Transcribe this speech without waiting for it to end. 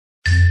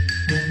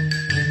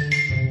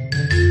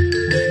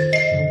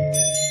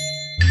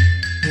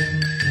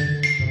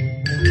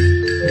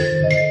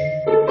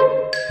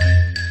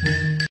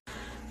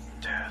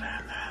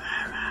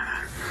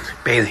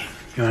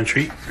You want a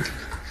treat?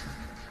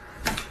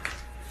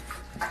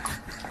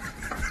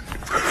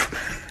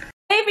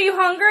 Baby, you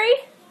hungry?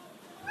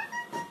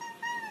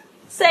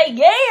 Say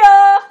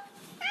yeah!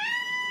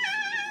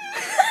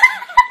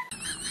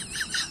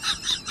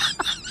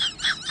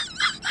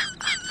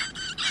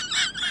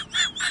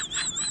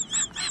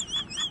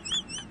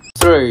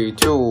 Three,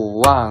 two,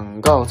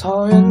 one, go！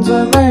 草原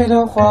最美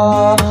的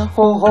花，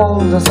火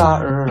红的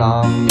萨日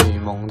朗，一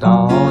梦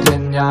到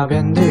天涯，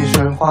遍地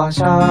是花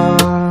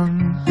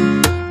香。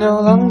流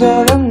浪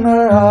的人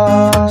儿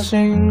啊，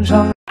欣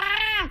赏。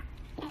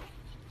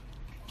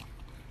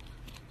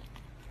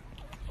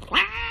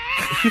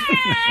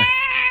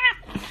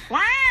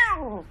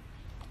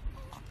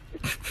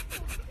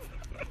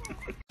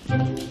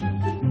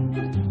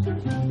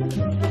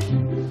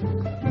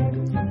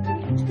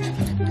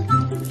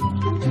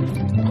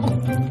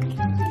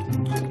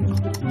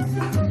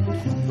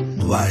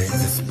Why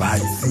is it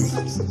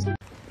spicy?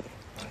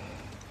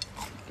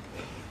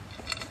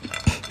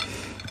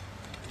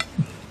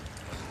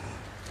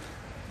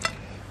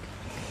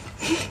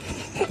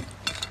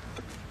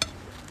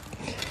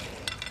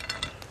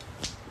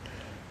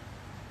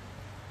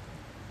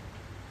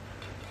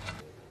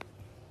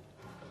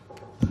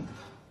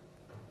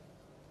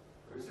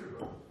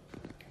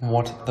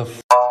 What the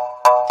f?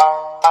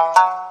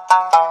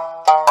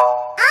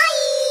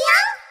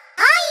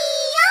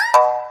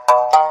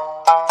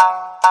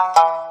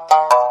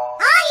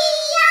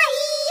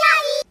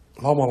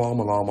 Llama,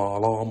 llama, llama,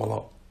 llama,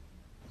 llama.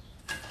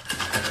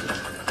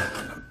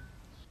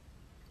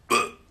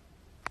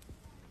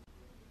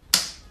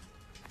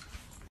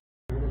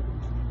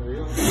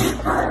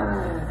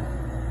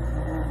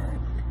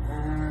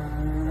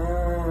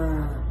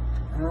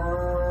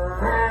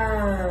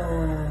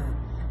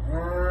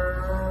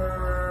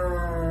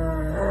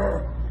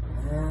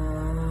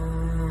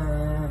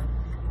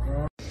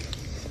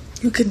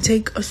 You can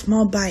take a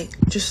small bite.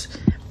 Just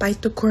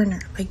bite the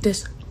corner like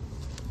this.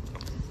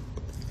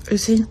 You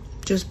see?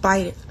 Just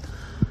bite it.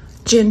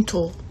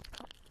 Gentle.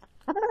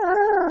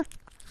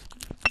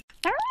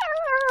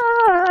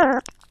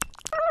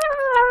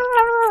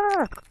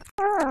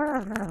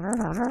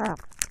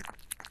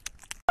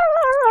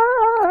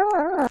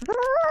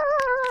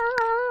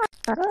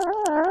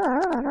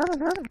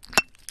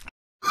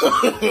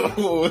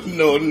 Oh,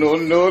 no, no,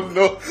 no,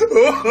 no.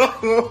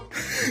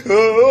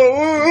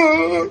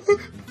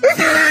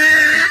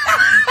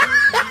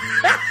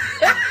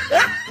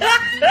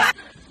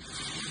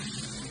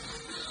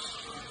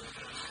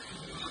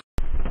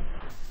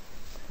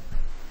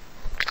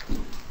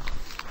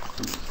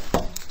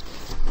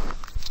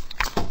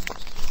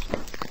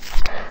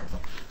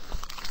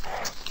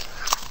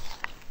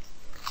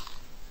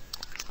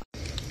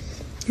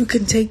 You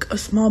can take a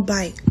small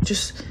bite.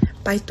 Just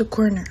bite the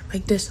corner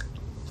like this.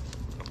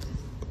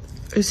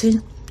 You see?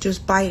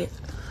 Just bite it.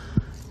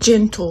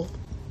 Gentle.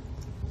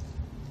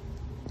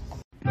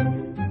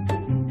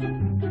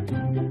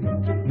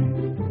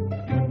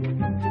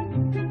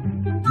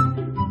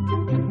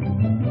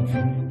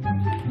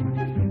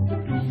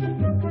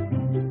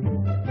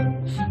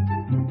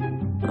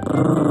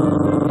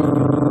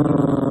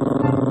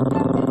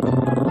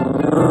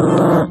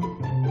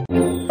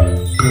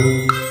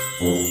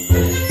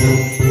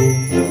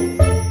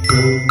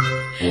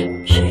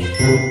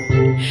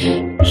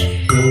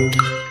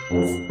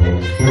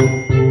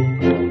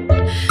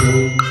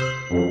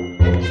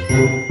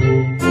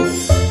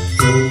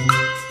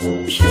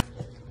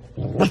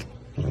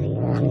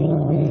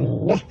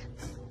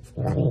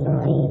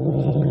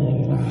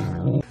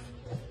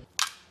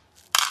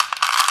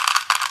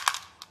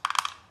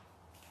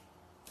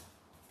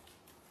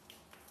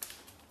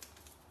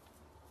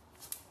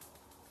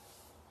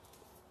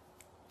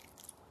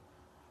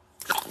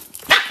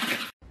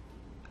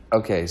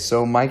 Okay,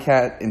 so my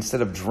cat,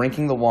 instead of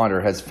drinking the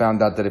water, has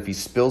found out that if he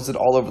spills it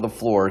all over the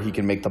floor, he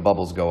can make the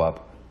bubbles go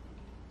up.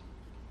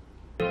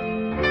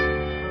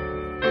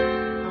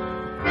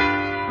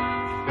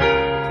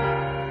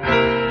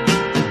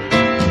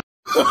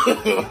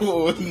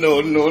 Oh,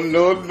 no, no,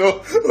 no,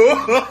 no.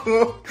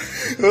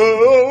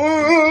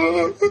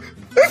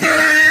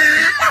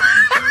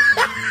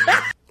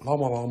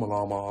 Llama, llama,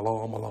 llama,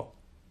 llama, llama.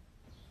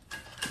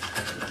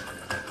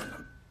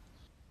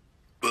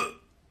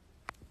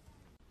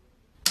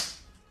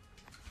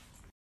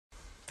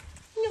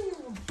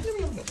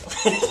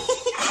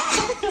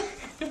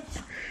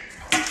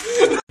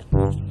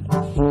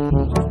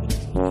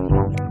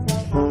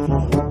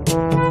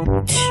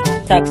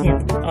 Tak, nie,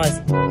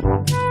 Ozzy.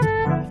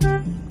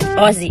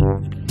 Ozzy.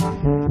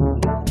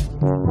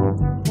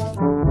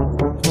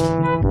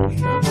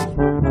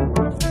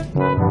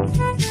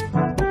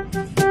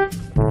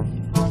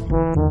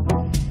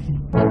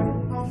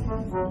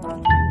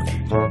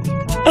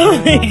 Oh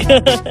my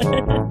god.